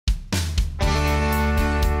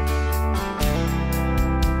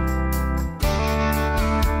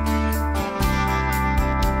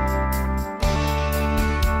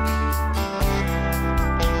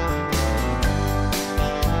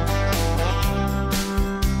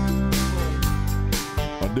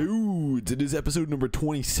dudes, it is episode number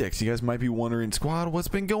 26. You guys might be wondering, squad, what's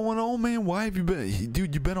been going on, man? Why have you been,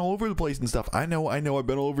 dude? You've been all over the place and stuff. I know. I've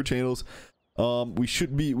been all over channels. We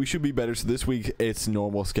should be better. So this week it's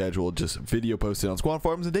normal schedule, just video posted on Squad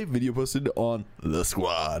Farms a day, video posted on the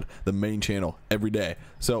Squad, the main channel, every day.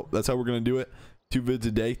 So that's how we're gonna do it. 2 vids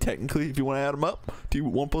a day, technically, if you want to add them up.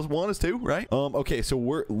 1 + 1 is 2, right? Okay, so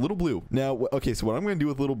we're Little Blue now. Okay, so what I'm gonna do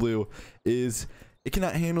with Little Blue is it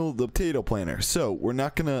cannot handle the potato planter, so we're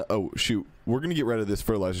not gonna, oh shoot, we're gonna get rid of this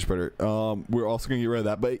fertilizer spreader. We're also gonna get rid of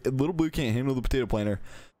that, but Little Blue can't handle the potato planter.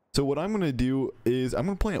 So what I'm gonna do is I'm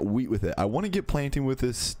gonna plant wheat with it. I want to get planting with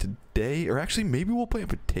this today, or actually maybe we'll plant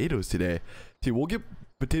potatoes today. See, we'll get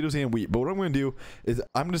potatoes and wheat, but what I'm gonna do is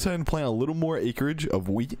I'm deciding to plant a little more acreage of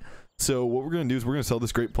wheat. So what we're gonna do is we're gonna sell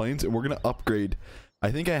this Great Plains and we're gonna upgrade,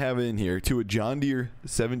 I think I have it in here, to a John Deere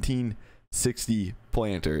 1760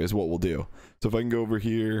 planter is what we'll do. So if I can go over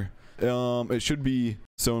here, it should be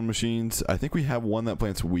sowing machines. I think we have one that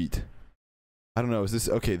plants wheat. I don't know, is this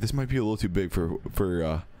okay? This might be a little too big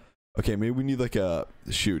for okay, maybe we need like a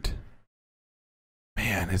shoot.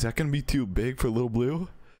 Man, is that gonna be too big for Little Blue?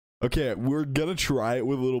 Okay, we're gonna try it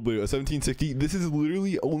with Little Blue, a 1760. This is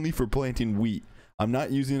literally only for planting wheat. I'm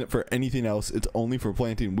not using it for anything else. It's only for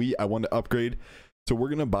planting wheat. I want to upgrade, so we're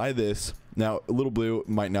gonna buy this. Now Little Blue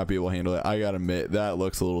might not be able to handle it. I gotta admit that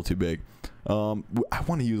looks a little too big. I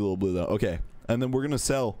want to use Little Blue though. Okay, and then we're gonna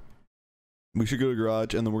sell. We should go to the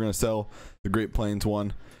garage and then we're gonna sell the Great Plains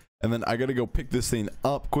one, and then I gotta go pick this thing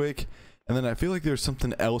up quick. And then I feel like there's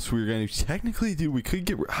something else we're gonna technically do. We could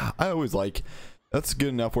get, I always like, that's good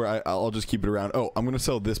enough where I'll just keep it around. Oh, I'm gonna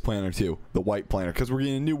sell this planter too, the white planter, because we're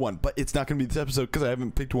getting a new one, but it's not gonna be this episode because I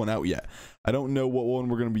haven't picked one out yet. I don't know what one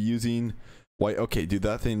we're gonna be using. White, okay, dude,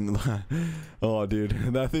 that thing, oh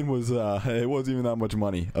dude, that thing was it wasn't even that much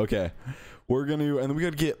money. Okay, we're gonna, and then we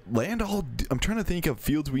gotta get land all, I'm trying to think of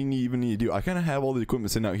fields we even need to do. I kind of have all the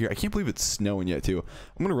equipment sitting out here. I can't believe it's snowing yet too.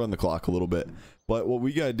 I'm gonna run the clock a little bit, but what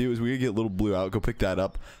we gotta do is we gotta get Little Blue out, go pick that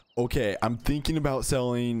up. Okay, I'm thinking about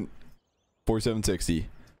selling 4760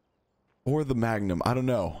 or the Magnum. I don't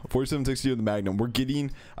know, 4760 or the Magnum. We're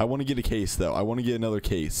getting, I want to get a case though. I want to get another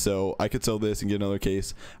case, so I could sell this and get another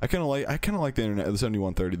case. I kind of like the internet, the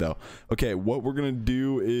 7130 though. Okay, what we're gonna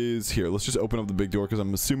do is here, let's just open up the big door because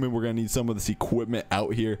I'm assuming we're gonna need some of this equipment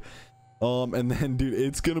out here. And then dude,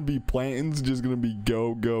 it's gonna be planting's just gonna be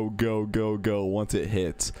go once it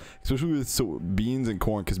hits, especially with beans and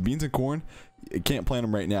corn, because beans and corn, it can't plant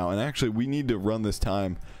them right now. And actually we need to run this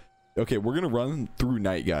time. Okay, we're gonna run through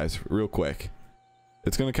night, guys, real quick.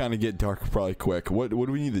 It's gonna kind of get dark probably quick. What do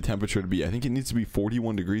we need the temperature to be? I think it needs to be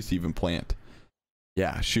 41 degrees to even plant.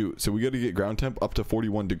 Yeah, shoot, so we got to get ground temp up to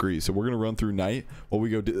 41 degrees. So we're gonna run through night while we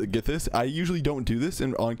go get this. I usually don't do this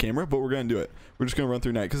on camera, but we're gonna do it. We're just gonna run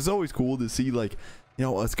through night because it's always cool to see, like, you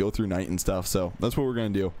know, let's go through night and stuff. So that's what we're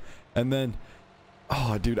gonna do. And then,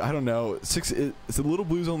 oh dude, I don't know, it's a Little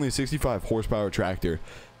Blue's only a 65 horsepower tractor.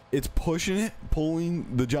 It's pushing it,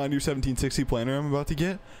 pulling the John Deere 1760 planter I'm about to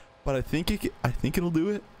get, but I think it'll do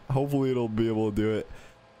it. Hopefully it'll be able to do it.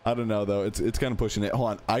 I don't know though. It's kind of pushing it. Hold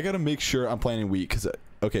on, I gotta make sure I'm planting wheat because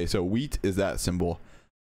okay, so wheat is that symbol.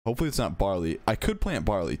 Hopefully it's not barley. I could plant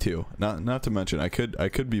barley too. Not to mention I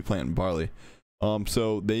could be planting barley.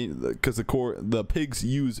 So because the pigs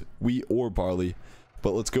use wheat or barley,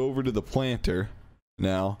 but let's go over to the planter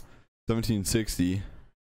now. 1760.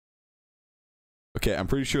 Okay, I'm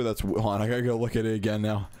pretty sure that's, hold on, I gotta go look at it again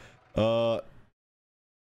now.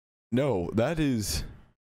 No, that is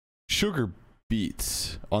sugar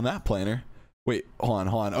beets on that planter. Wait, hold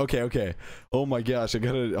on. Okay. Oh my gosh, I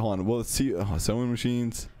gotta, hold on. Well, let's see. Sewing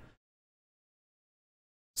machines,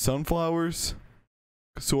 sunflowers,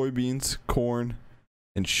 soybeans, corn,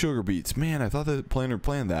 and sugar beets. Man, I thought the planter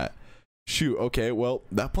planned that. Shoot, okay, well,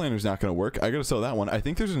 that planter's not gonna work. I gotta sell that one. I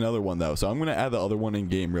think there's another one though, so I'm gonna add the other one in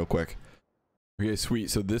game real quick. Okay, sweet.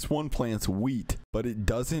 So this one plants wheat, but it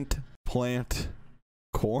doesn't plant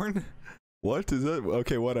corn. What is that?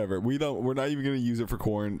 Okay, whatever. We're not even gonna use it for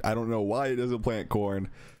corn. I don't know why it doesn't plant corn.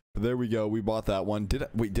 But there we go. We bought that one.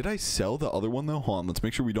 Did I sell the other one though? Hold on. Let's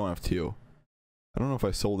make sure we don't have two. I don't know if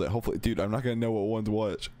I sold it. Hopefully, dude, I'm not gonna know what one's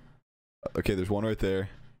what. Okay, there's one right there.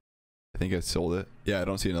 I think I sold it. Yeah, I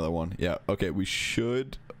don't see another one. Yeah. Okay, we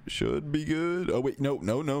should be good. Oh wait, no.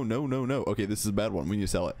 Okay, this is a bad one. We need to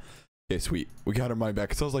sell it. Okay, sweet. We got our money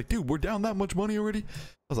back. So I was like, dude, we're down that much money already?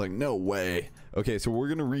 I was like, no way. Okay, so we're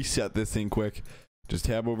going to reset this thing quick. Just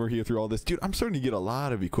tab over here through all this. Dude, I'm starting to get a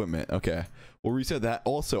lot of equipment. Okay, we'll reset that.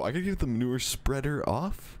 Also, I got to get the manure spreader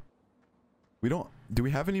off. Do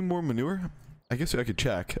we have any more manure? I guess I could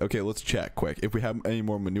check. Okay, let's check quick if we have any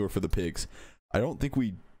more manure for the pigs. I don't think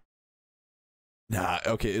we Nah,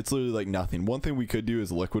 okay, it's literally like nothing. One thing we could do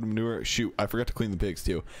is liquid manure. Shoot, I forgot to clean the pigs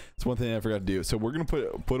too. It's one thing I forgot to do. So we're gonna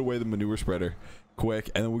put away the manure spreader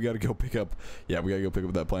quick, and then we gotta go pick up. Yeah, we gotta go pick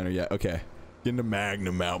up that planter. Yeah, okay. Getting the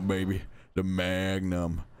Magnum out, baby. The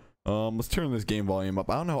Magnum. Let's turn this game volume up.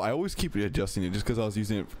 I don't know. I always keep adjusting it just because I was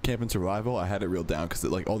using it for camp and survival. I had it reeled down because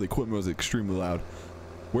like all the equipment was extremely loud.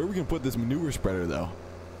 Where are we gonna put this manure spreader though?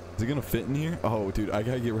 Is it gonna fit in here? Oh, dude, I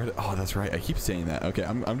gotta get rid of. Oh, that's right. I keep saying that. Okay,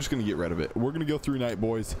 I'm just gonna get rid of it. We're gonna go through night,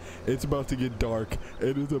 boys. It's about to get dark.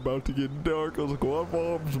 It is about to get dark. I was like, what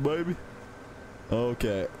bombs, baby?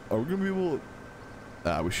 Okay, are we gonna be able to?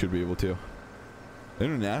 Ah, we should be able to.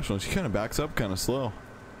 International. She kind of backs up, kind of slow.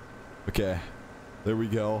 Okay, there we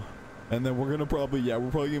go. And then we're gonna probably, yeah,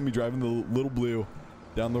 we're probably gonna be driving the little blue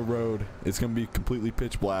down the road. It's gonna be completely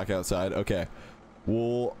pitch black outside. Okay,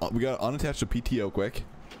 we gotta unattach the PTO quick.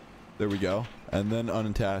 There we go. And then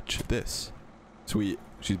unattach this. Sweet.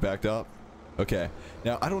 She's backed up. Okay.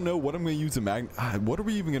 Now, I don't know what I'm going to use the what are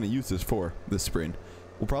we even going to use this for this spring?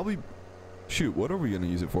 We'll probably... Shoot, what are we going to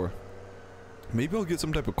use it for? Maybe I'll get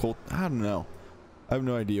some type of cold... I don't know. I have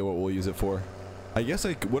no idea what we'll use it for. I guess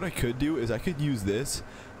what I could do is I could use this.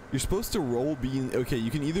 You're supposed to roll beans... Okay, you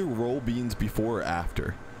can either roll beans before or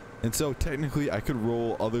after. And so, technically, I could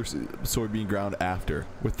roll other soybean ground after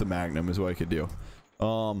with the Magnum is what I could do.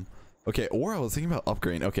 Okay, or I was thinking about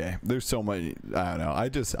upgrading. Okay, there's so many. I don't know.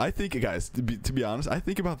 I think, guys, to be honest, I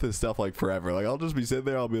think about this stuff like forever. Like, I'll just be sitting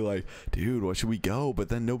there. I'll be like, dude, what should we go? But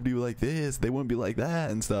then nobody would like this. They wouldn't be like that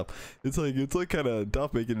and stuff. It's like kind of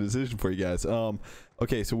tough making a decision for you guys.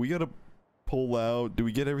 Okay, so we gotta pull out. Do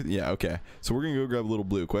we get everything? Yeah. Okay. So we're gonna go grab a little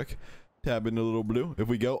blue quick. Tab into a little blue. If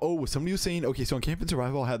we go, oh, somebody was saying, okay, so in Camp and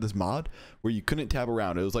Survival I had this mod where you couldn't tab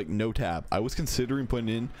around. It was like no tab. I was considering putting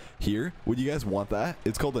it in here. Would you guys want that?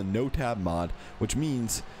 It's called a no tab mod, which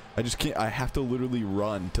means I just can't, I have to literally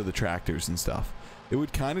run to the tractors and stuff. It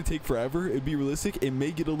would kind of take forever. It'd be realistic. It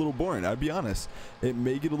may get a little boring. I'd be honest. It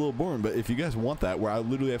may get a little boring, but if you guys want that, where I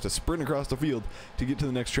literally have to sprint across the field to get to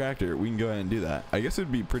the next tractor, we can go ahead and do that. I guess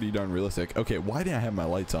it'd be pretty darn realistic. Okay, why didn't I have my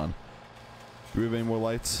lights on? Do we have any more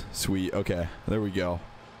lights? Sweet. Okay, there we go.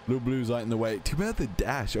 Blue blue's lighting the way. Too bad the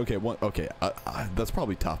dash. Okay, okay. That's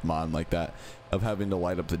probably tough mod like that of having to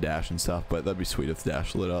light up the dash and stuff. But that'd be sweet if the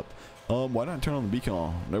dash lit up. Why not turn on the beacon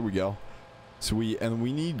on? There we go. Sweet. And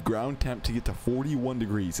we need ground temp to get to 41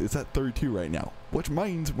 degrees. It's at 32 right now, which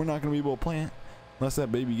means we're not gonna be able to plant unless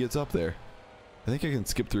that baby gets up there. I think I can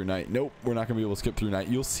skip through night. Nope, we're not gonna be able to skip through night.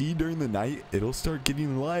 You'll see during the night it'll start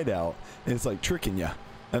getting light out, and it's like tricking you.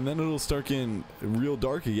 And then it'll start getting real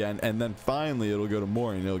dark again, and then finally it'll go to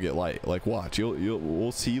morning and it'll get light. Like, watch,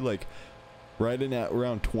 we'll see, like right in at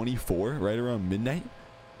around 24, right around midnight,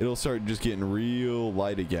 it'll start just getting real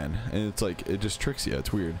light again, and it's like it just tricks you.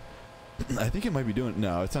 It's weird. I think it might be doing.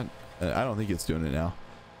 No, it's not. I don't think it's doing it now.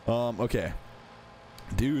 Okay,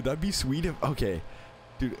 dude, that'd be sweet if. Okay,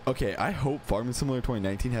 dude. Okay, I hope Farming Simulator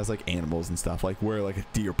 2019 has like animals and stuff, like where like a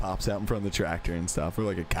deer pops out in front of the tractor and stuff, or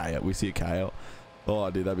like a coyote. We see a coyote.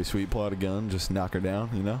 Oh, dude, that'd be sweet. Pull out a gun, just knock her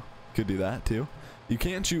down, you know? Could do that, too. You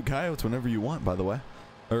can shoot coyotes whenever you want, by the way.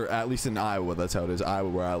 Or at least in Iowa, that's how it is. Iowa,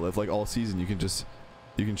 where I live. Like, all season, you can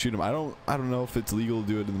shoot them. I don't know if it's legal to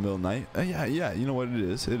do it in the middle of the night. Yeah, you know what it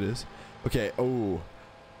is. It is. Okay, oh.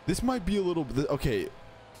 This might be a little... Okay,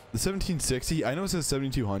 the 1760, I know it says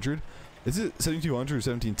 7200. Is it 7200 or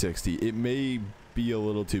 1760? It may be a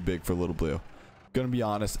little too big for Little Blue. Gonna be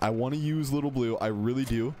honest, I want to use Little Blue. I really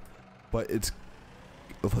do. But it's...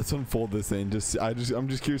 Let's unfold this thing. I'm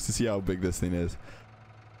just curious to see how big this thing is.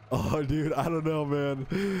 Oh, dude, I don't know, man.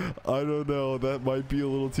 I don't know. That might be a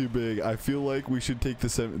little too big. I feel like we should take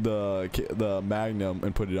the Magnum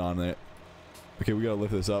and put it on it. Okay, we gotta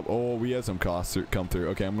lift this up. Oh, we had some costs come through.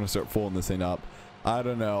 Okay, I'm gonna start folding this thing up. I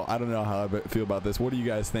don't know. I don't know how I feel about this. What do you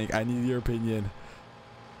guys think? I need your opinion.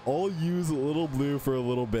 I'll use a Little Blue for a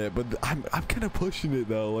little bit, but I'm kind of pushing it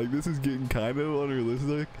though. Like, this is getting kind of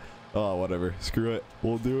unrealistic. Oh, whatever. Screw it.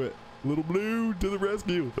 We'll do it. Little Blue to the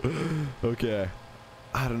rescue. Okay.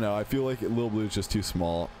 I don't know. I feel like Little Blue is just too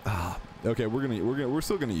small. Okay, we're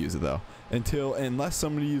still gonna use it though. Unless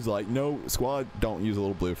somebody's like, no, squad, don't use a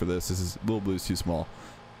Little Blue for this. Little Blue's too small.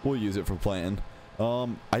 We'll use it for planting.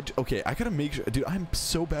 Okay, I gotta make sure, dude. I'm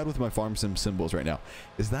so bad with my farm sim symbols right now.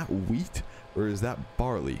 Is that wheat or is that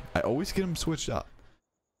barley? I always get them switched up.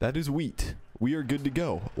 That is wheat. We are good to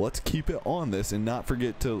go. Let's keep it on this and not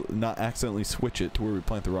forget to not accidentally switch it to where we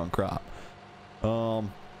plant the wrong crop.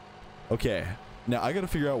 Okay. Now I gotta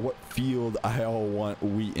figure out what field I'll want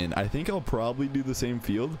wheat in. I think I'll probably do the same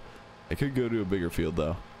field. I could go to a bigger field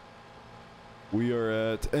though. We are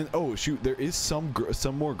at, and oh shoot, there is some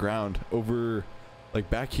more ground over like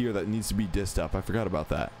back here that needs to be dissed up. I forgot about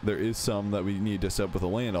that. There is some that we need to diss up with the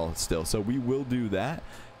land all still. So we will do that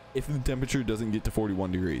if the temperature doesn't get to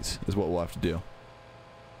 41 degrees is what we'll have to do.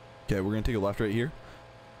 Okay, we're going to take a left right here.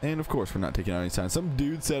 And of course, we're not taking out any signs. Some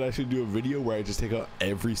dude said I should do a video where I just take out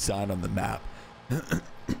every sign on the map.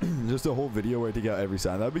 Just a whole video where I take out every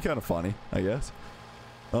sign. That'd be kind of funny, I guess.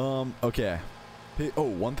 Okay. Oh,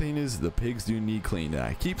 one thing is the pigs do need cleaned. And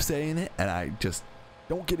I keep saying it, and I just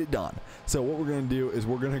don't get it done. So what we're going to do is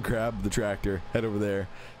we're going to grab the tractor, head over there,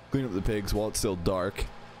 clean up the pigs while it's still dark.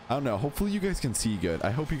 I don't know. Hopefully you guys can see good. I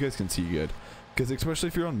hope you guys can see good. Because especially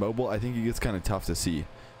if you're on mobile, I think it gets kind of tough to see.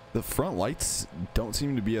 The front lights don't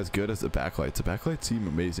seem to be as good as the back lights. The back lights seem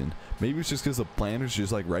amazing. Maybe it's just because the planter's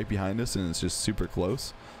just like right behind us and it's just super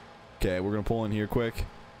close. Okay, we're going to pull in here quick.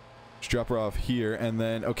 Just drop her off here. And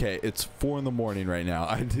then, okay, it's 4 in the morning right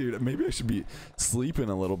now. Dude, maybe I should be sleeping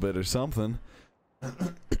a little bit or something.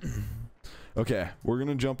 Okay, we're going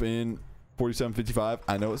to jump in 47.55.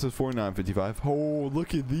 I know it says 49.55. Oh,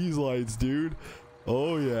 look at these lights, dude.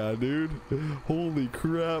 Oh, yeah, dude. Holy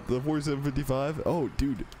crap, the 47.55. Oh,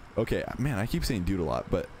 dude. Okay, man, I keep saying dude a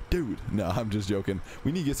lot, but dude, no, I'm just joking.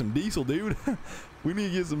 We need to get some diesel, dude. We need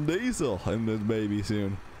to get some diesel in this baby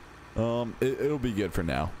soon. It'll be good for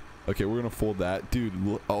now. Okay, we're gonna fold that, dude.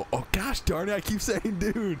 Oh gosh darn it, I keep saying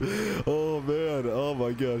dude. Oh man, oh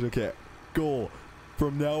my gosh. Okay, goal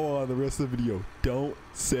from now on the rest of the video, don't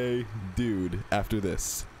say dude after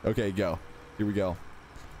this. Okay, go. Here we go.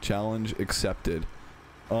 Challenge accepted.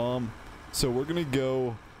 So we're gonna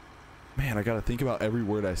go. Man, I gotta think about every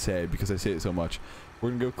word I say because I say it so much. We're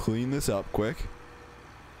gonna go clean this up quick.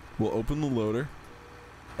 We'll open the loader,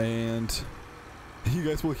 and you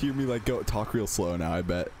guys will hear me like go talk real slow now. I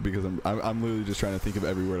bet because I'm literally just trying to think of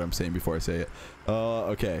every word I'm saying before I say it.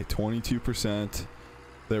 Okay, 22%.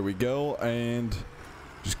 There we go, and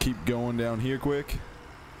just keep going down here quick.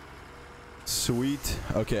 Sweet.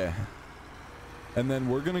 Okay, and then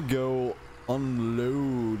we're gonna go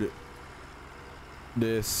unload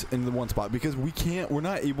this in the one spot because we're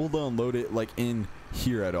not able to unload it like in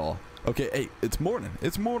here at all. Okay, hey, it's morning,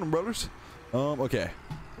 brothers. Okay.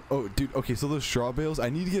 Oh dude, okay, so those straw bales, I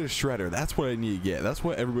need to get a shredder. That's what I need to get. That's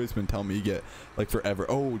what everybody's been telling me to get like forever.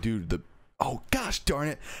 Oh dude, oh gosh darn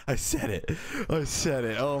it, I said it.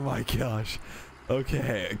 Oh my gosh.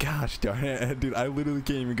 Okay, gosh darn it, dude, I literally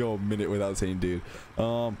can't even go a minute without saying dude.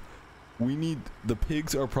 We need, the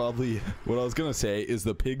pigs are probably, what I was gonna say is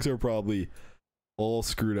the pigs are probably all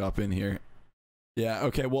screwed up in here. Yeah,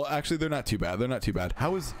 okay, well actually they're not too bad.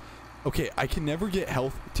 How is, okay, I can never get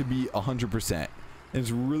health to be 100%, and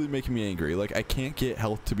it's really making me angry. Like I can't get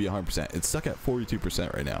health to be 100%. It's stuck at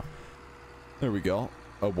 42% right now. There we go.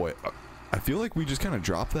 Oh boy, I feel like we just kind of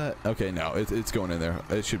dropped that. Okay, no, it's going in there.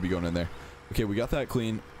 It should be going in there. Okay, we got that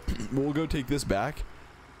clean. We'll go take this back.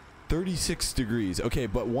 36 degrees. Okay,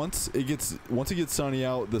 but once it gets sunny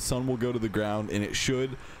out, the sun will go to the ground, and it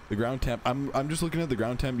should, the ground temp, I'm just looking at the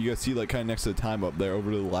ground temp. You guys see like kind of next to the time up there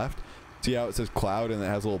over to the left, see how it says cloud and it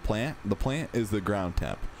has a little plant? The plant is the ground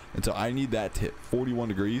temp, and so I need that to hit 41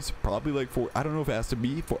 degrees, probably like I don't know if it has to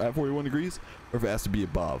be at 41 degrees or if it has to be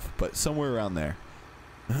above, but somewhere around there.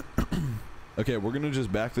 Okay, we're gonna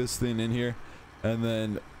just back this thing in here, and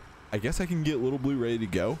then I guess I can get Little Blue ready to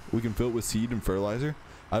go. We can fill it with seed and fertilizer.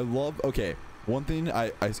 I love, okay, one thing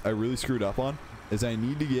I really screwed up on is I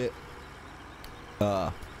need to get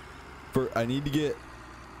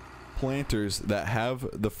planters that have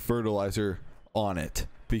the fertilizer on it,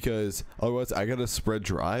 because otherwise I gotta spread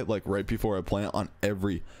dry like right before I plant on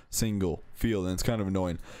every single field, and it's kind of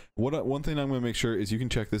annoying. One thing I'm gonna make sure is you can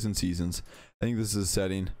check this in seasons. I think this is a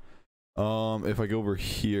setting. If I go over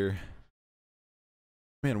here,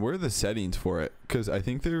 man, where are the settings for it? Because I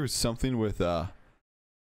think there was something with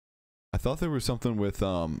I thought there was something with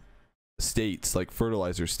states, like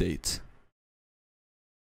fertilizer states.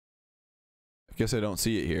 I guess I don't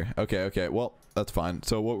see it here. Okay, well, that's fine.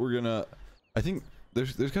 So what we're gonna, I think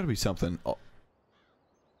there's got to be something. Oh,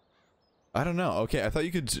 I don't know. Okay, I thought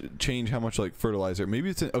you could change how much like fertilizer. Maybe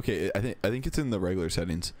it's in, okay, I think it's in the regular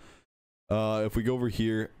settings. If we go over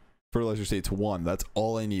here, fertilizer states 1, that's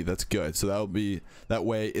all I need. That's good. So that'll be, that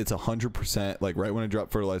way it's 100%, like right when I drop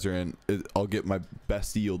fertilizer in, I'll get my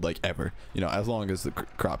best yield like ever, you know, as long as the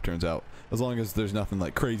crop turns out, as long as there's nothing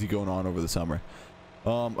like crazy going on over the summer.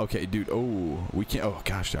 Okay, dude, oh, we can't, oh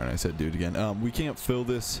gosh darn it, I said dude again. We can't fill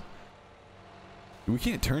this, we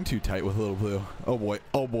can't turn too tight with Little Blue. Oh boy,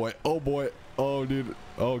 oh dude,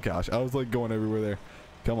 oh gosh, I was like going everywhere there.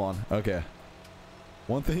 Come on. Okay,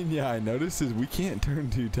 one thing, yeah, I noticed is we can't turn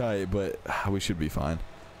too tight, but we should be fine.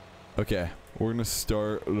 Okay, we're gonna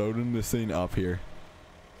start loading this thing up here.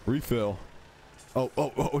 Refill.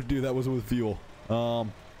 Oh, dude, that was with fuel. I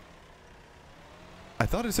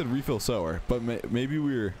thought it said refill sower, but maybe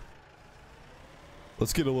we're...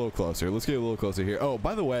 Let's get a little closer. Let's get a little closer here. Oh,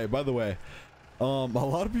 by the way, a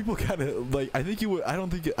lot of people kind of like, I think it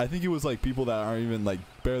was like people that aren't even like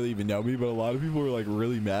barely even know me, but a lot of people were like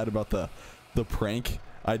really mad about the prank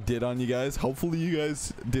I did on you guys. Hopefully you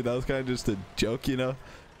guys did. That was kind of just a joke, you know.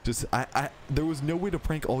 Just there was no way to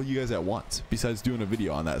prank all you guys at once besides doing a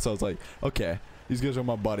video on that. So I was like, okay, these guys are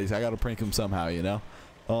my buddies. I gotta prank them somehow, you know.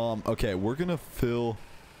 Okay, we're gonna fill.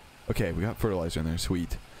 Okay, we got fertilizer in there.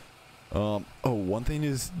 Sweet. Oh, one thing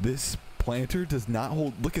is this planter does not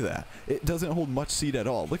hold. Look at that. It doesn't hold much seed at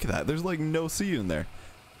all. Look at that. There's like no seed in there.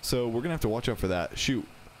 So we're gonna have to watch out for that. Shoot.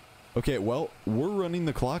 Okay, well, we're running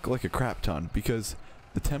the clock like a crap ton because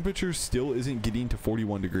the temperature still isn't getting to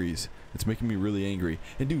 41 degrees. It's making me really angry.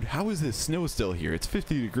 And dude, how is this snow still here? It's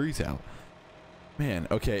 50 degrees out. Man,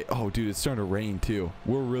 okay. Oh, dude, it's starting to rain too.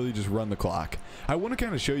 We'll really just run the clock. I want to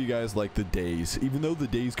kind of show you guys like the days, even though the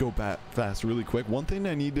days go fast really quick. One thing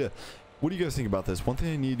I need to, what do you guys think about this? One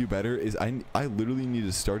thing I need to do better is I literally need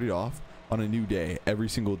to start it off on a new day every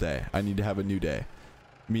single day. I need to have a new day.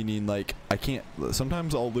 Meaning like I can't,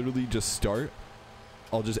 sometimes I'll literally just start,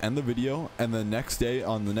 I'll just end the video, and the next day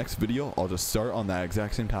on the next video I'll just start on that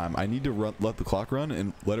exact same time. I need to let the clock run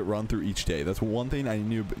and let it run through each day. That's one thing I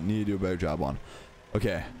need to do a better job on.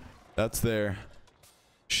 Okay, that's there.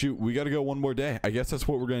 Shoot, we got to go one more day. I guess that's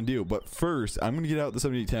what we're going to do. But first, I'm going to get out the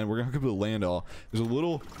 7810. We're going to hook up the land all. There's a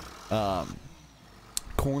little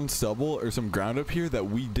corn stubble or some ground up here that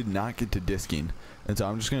we did not get to disking. And so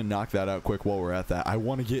I'm just going to knock that out quick while we're at that. I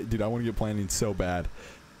want to get planting so bad.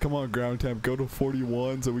 Come on, ground temp, go to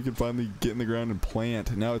 41 so we can finally get in the ground and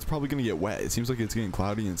plant. Now it's probably going to get wet. It seems like it's getting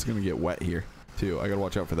cloudy and it's going to get wet here too. I got to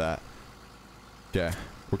watch out for that. Okay,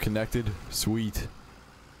 we're connected. Sweet.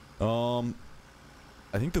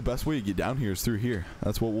 I think the best way to get down here is through here.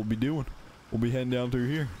 That's what we'll be doing. We'll be heading down through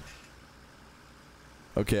here.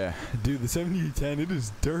 Okay, dude, the 7010, it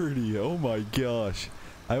is dirty. Oh my gosh.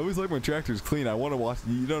 I always like my tractors clean. I want to wash.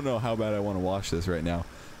 You don't know how bad I want to wash this right now.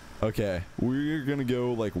 Okay, we're gonna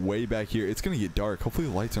go like way back here. It's gonna get dark. Hopefully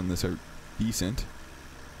the lights on this are decent.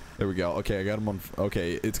 There we go. Okay, I got them on.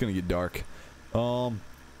 Okay, it's gonna get dark.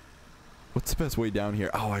 What's the best way down here?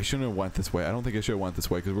 Oh, I shouldn't have went this way. I don't think I should have went this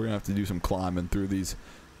way because we're gonna have to do some climbing through these.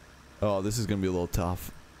 Oh, this is gonna be a little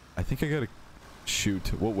tough. I think I gotta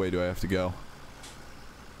shoot. What way do I have to go?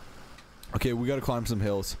 Okay, we gotta climb some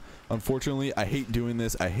hills. Unfortunately, I hate doing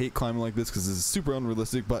this. I hate climbing like this because this is super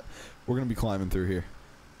unrealistic, but we're gonna be climbing through here.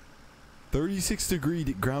 36-degree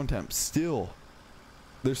ground temp still.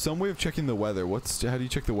 There's some way of checking the weather. How do you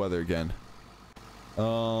check the weather again?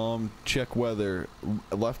 Check weather.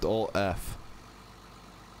 Left alt F.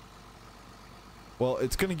 Well,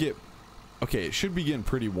 it's gonna get. Okay, it should be getting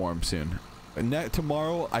pretty warm soon.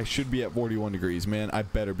 Tomorrow I should be at 41 degrees. Man, I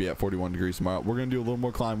better be at 41 degrees tomorrow. We're gonna do a little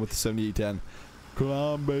more climb with the 7810.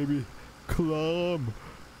 Climb, baby, climb.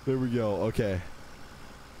 There we go. Okay.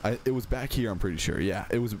 It was back here, I'm pretty sure. Yeah,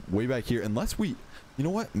 it was way back here. Unless we, you know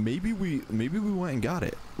what? Maybe we went and got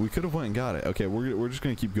it. We could have went and got it. Okay, we're just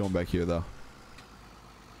gonna keep going back here though.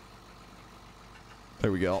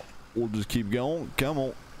 There we go. We'll just keep going. Come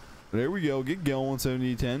on. There we go. Get going,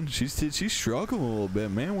 7010. She's struggling a little bit,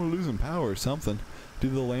 man. We're losing power or something.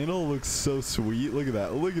 Dude, the landau looks so sweet. Look at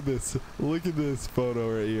that. Look at this. Look at this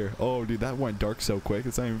photo right here. Oh, dude, that went dark so quick.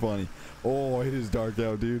 It's not even funny. Oh, it is dark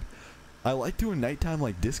out, dude. I like doing nighttime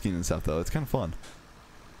like disking and stuff though. It's kind of fun.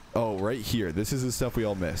 Oh, right here. This is the stuff we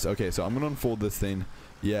all missed. Okay, so I'm gonna unfold this thing.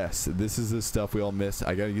 Yes, this is the stuff we all missed.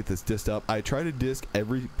 I gotta get this disc up. I try to disc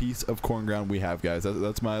every piece of corn ground we have, guys.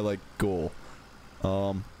 That's my like goal.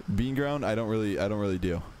 Bean ground, I don't really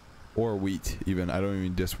do, or wheat even. I don't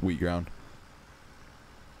even disc wheat ground.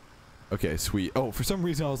 Okay, sweet. Oh, for some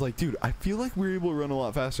reason I was like, dude, I feel like we were able to run a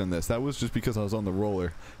lot faster than this. That was just because I was on the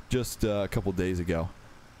roller just a couple days ago.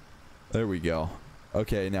 There we go.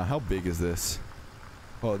 Okay, now how big is this?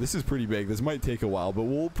 Oh, this is pretty big. This might take a while, but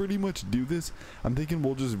we'll pretty much do this. I'm thinking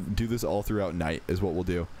we'll just do this all throughout night is what we'll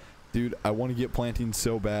do. Dude, I want to get planting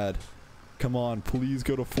so bad. Come on, please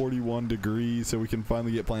go to 41 degrees so we can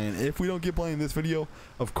finally get planting. If we don't get planting this video,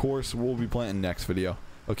 of course, we'll be planting next video.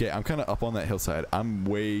 Okay, I'm kind of up on that hillside. I'm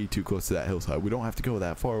way too close to that hillside. We don't have to go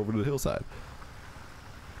that far over to the hillside.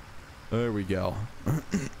 There we go.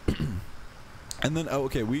 And then, oh,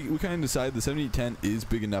 okay, we kind of decided the 7810 is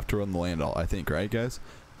big enough to run the land all, I think, right, guys?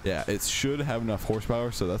 Yeah, it should have enough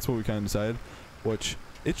horsepower, so that's what we kind of decided. Which,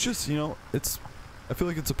 it's just, you know, I feel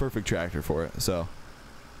like it's a perfect tractor for it, so.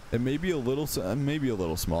 It may be a little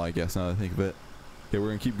small, I guess, now that I think of it. Okay, we're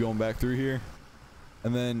going to keep going back through here.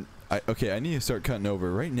 And then, Okay, I need to start cutting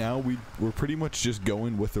over. Right now, we're pretty much just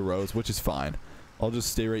going with the rows, which is fine. I'll just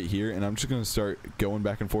stay right here, and I'm just going to start going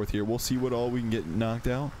back and forth here. We'll see what all we can get knocked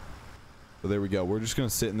out. So there we go. We're just going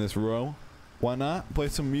to sit in this row. Why not? Play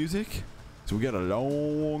some music. So we got a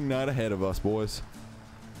long night ahead of us, boys.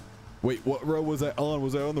 Wait, what row was I on?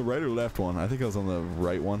 Was I on the right or left one? I think I was on the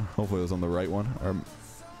right one. Hopefully I was on the right one.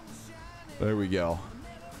 There we go.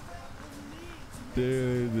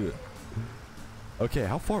 Dude. Okay,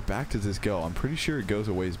 how far back does this go? I'm pretty sure it goes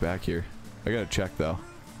a ways back here. I gotta check though.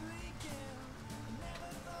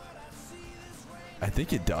 I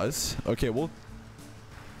think it does. Okay, well.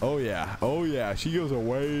 Oh yeah. Oh yeah. She goes a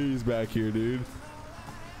ways back here, dude.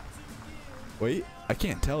 Wait, I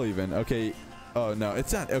can't tell even. Okay. Oh no,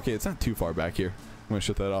 it's not. Okay, it's not too far back here. I'm gonna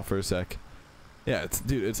shut that off for a sec. Yeah,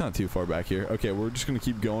 dude, it's not too far back here. Okay, we're just gonna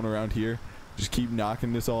keep going around here. Just keep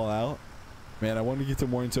knocking this all out. Man, I wanted to get to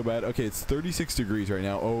morning so bad. Okay, it's 36 degrees right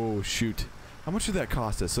now. Oh shoot. How much did that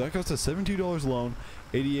cost us? So that cost us $72 alone,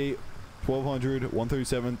 88, 1200,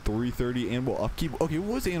 137, 330 animal upkeep. Okay,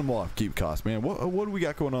 what was animal upkeep cost, man? What do we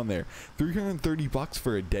got going on there? 330 bucks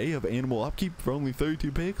for a day of animal upkeep for only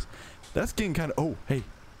 32 pigs? That's getting kind of. Oh, hey,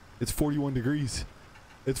 it's 41 degrees.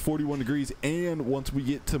 It's 41 degrees, and once we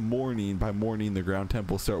get to morning, by morning the ground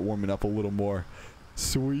temp will start warming up a little more.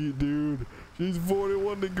 Sweet, dude. She's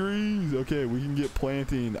 41 degrees. Okay, we can get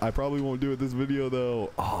planting. I probably won't do it this video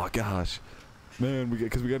though. Oh gosh, man,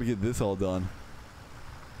 because we got to get this all done.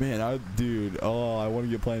 Man, dude. Oh, I want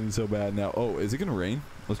to get planting so bad now. Oh, is it gonna rain?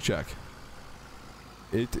 Let's check.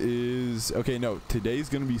 It is. Okay, no, today's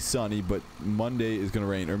gonna be sunny, but Monday is gonna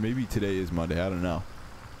rain, or maybe today is Monday. I don't know.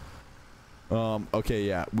 Okay,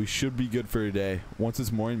 yeah, we should be good for today. Once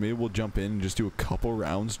it's morning, maybe we'll jump in and just do a couple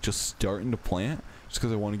rounds, just starting to plant, just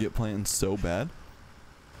because I want to get planting so bad.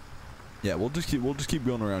 Yeah, we'll just keep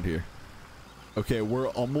going around here. Okay, we're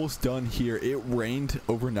almost done here. It rained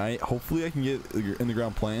overnight. Hopefully, I can get in the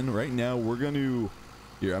ground planting. Right now, we're gonna.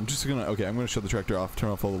 Here, I'm just gonna. Okay, I'm gonna shut the tractor off. Turn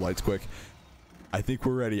off all the lights quick. I think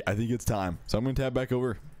we're ready. I think it's time. So I'm gonna tab back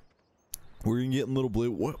over. We're gonna get in little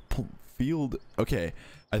blue. What field? Okay.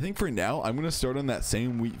 I think for now, I'm going to start on that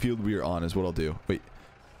same wheat field we were on is what I'll do. Wait.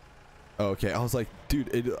 Okay, I was like,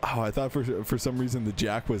 dude, I thought for some reason the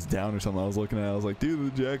jack was down or something. I was looking at it, I was like,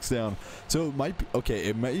 dude, the jack's down. So it might be, okay,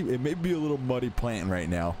 it may be a little muddy planting right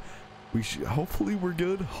now. Hopefully we're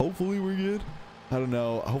good. Hopefully we're good. I don't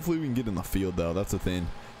know. Hopefully we can get in the field though. That's the thing.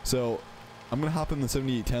 So I'm going to hop in the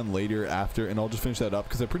 7810 later after, and I'll just finish that up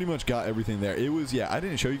because I pretty much got everything there. It was, yeah, I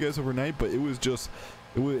didn't show you guys overnight, but it was just...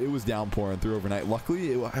 It was downpouring through overnight.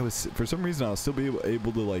 Luckily, I was, for some reason, I was still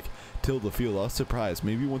able to like till the field. I was surprised.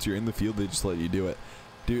 Maybe once you're in the field, they just let you do it.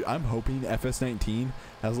 Dude, I'm hoping FS19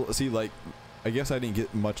 has, see, like, I guess I didn't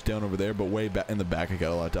get much done over there, but way back in the back, I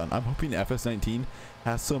got a lot done. I'm hoping FS19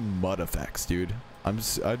 has some mud effects, dude.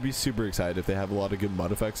 I'd be super excited if they have a lot of good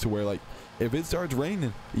mud effects to where, like, if it starts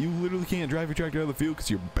raining, you literally can't drive your tractor out of the field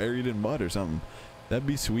because you're buried in mud or something. That'd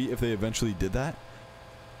be sweet if they eventually did that.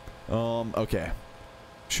 Okay.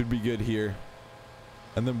 Should be good here.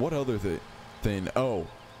 And then what other thing? Oh,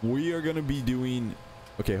 we are going to be doing...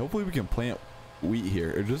 Okay, hopefully we can plant wheat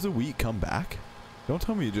here. Or does the wheat come back? Don't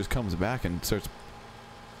tell me it just comes back and starts...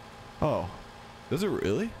 Oh, does it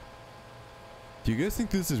really? Do you guys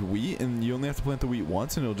think this is wheat and you only have to plant the wheat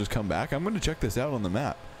once and it'll just come back? I'm going to check this out on the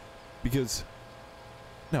map. Because...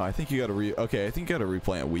 No, I think you got to Okay, I think you got to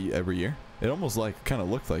replant wheat every year. It almost like kind of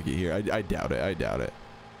looked like it here. I doubt it. I doubt it.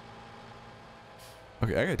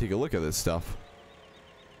 Okay, I gotta take a look at this stuff.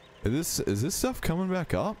 Is this stuff coming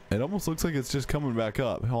back up? It almost looks like it's just coming back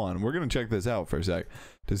up. Hold on, we're gonna check this out for a sec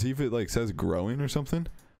to see if it like says growing or something.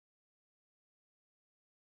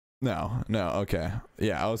 No, okay.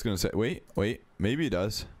 Yeah, I was gonna say, wait, maybe it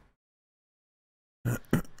does.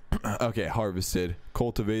 Okay, harvested,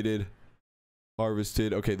 cultivated,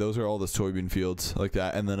 harvested. Okay, those are all the soybean fields like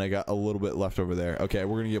that, and then I got a little bit left over there. Okay,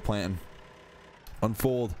 we're gonna get planting.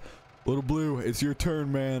 Unfold. Little Blue, it's your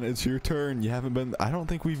turn, man. It's your turn. You haven't been... I don't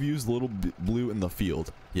think we've used Little Blue in the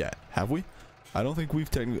field yet. Have we? I don't think we've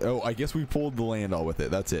technically... Oh, I guess we pulled the land all with it.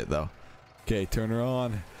 That's it, though. Okay, turn her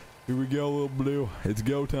on. Here we go, Little Blue. It's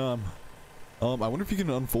go time. I wonder if you can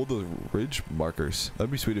unfold those ridge markers. That'd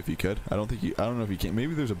be sweet if you could. I don't know if you can.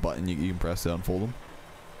 Maybe there's a button you can press to unfold them.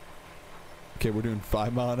 Okay, we're doing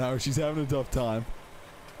 5 mile an hour. She's having a tough time.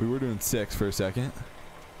 We were doing 6 for a second.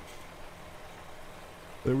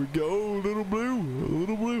 There we go, Little Blue,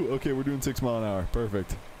 Little Blue. Okay, we're doing 6 mile an hour.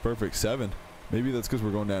 Perfect, perfect. 7. Maybe that's because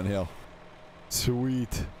we're going downhill.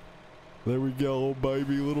 Sweet. There we go,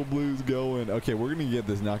 baby. Little Blue's going. Okay, we're gonna get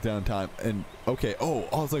this knockdown time. And okay, oh,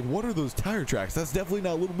 I was like, what are those tire tracks? That's definitely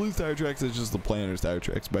not Little Blue's tire tracks. It's just the planter's tire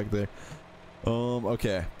tracks back there.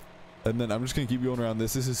 Okay. And then I'm just gonna keep going around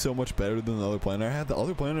this. This is so much better than the other planter I had. The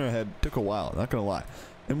other planter I had took a while, not gonna lie.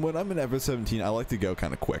 And when I'm in FS17, I like to go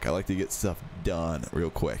kind of quick. I like to get stuff done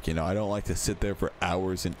real quick. You know, I don't like to sit there for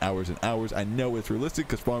hours and hours and hours. I know it's realistic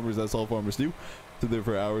because farmers, that's all farmers do. Sit there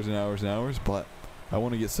for hours and hours and hours, but I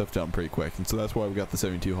want to get stuff done pretty quick. And so that's why we got the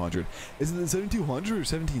 7200. Is it the 7200 or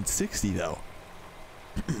 1760 though?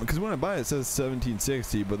 Because when I buy it, it says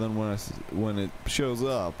 1760, but then when it shows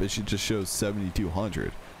up, it should just show 7200.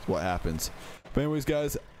 That's what happens. But anyways,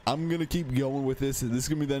 guys, I'm gonna keep going with this. This is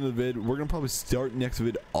gonna be the end of the vid. We're gonna probably start next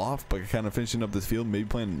vid off by kind of finishing up this field, maybe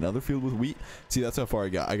planting another field with wheat. See, that's how far I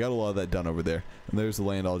got. I got a lot of that done over there, and there's the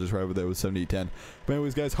land all just right over there with 7810. But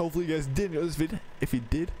anyways, guys, hopefully you guys did enjoy this vid. If you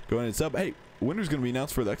did, go ahead and sub. Hey, winner's gonna be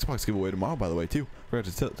announced for the Xbox giveaway tomorrow, by the way, too.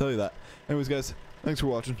 Forgot to tell you that. Anyways, guys, thanks for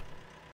watching.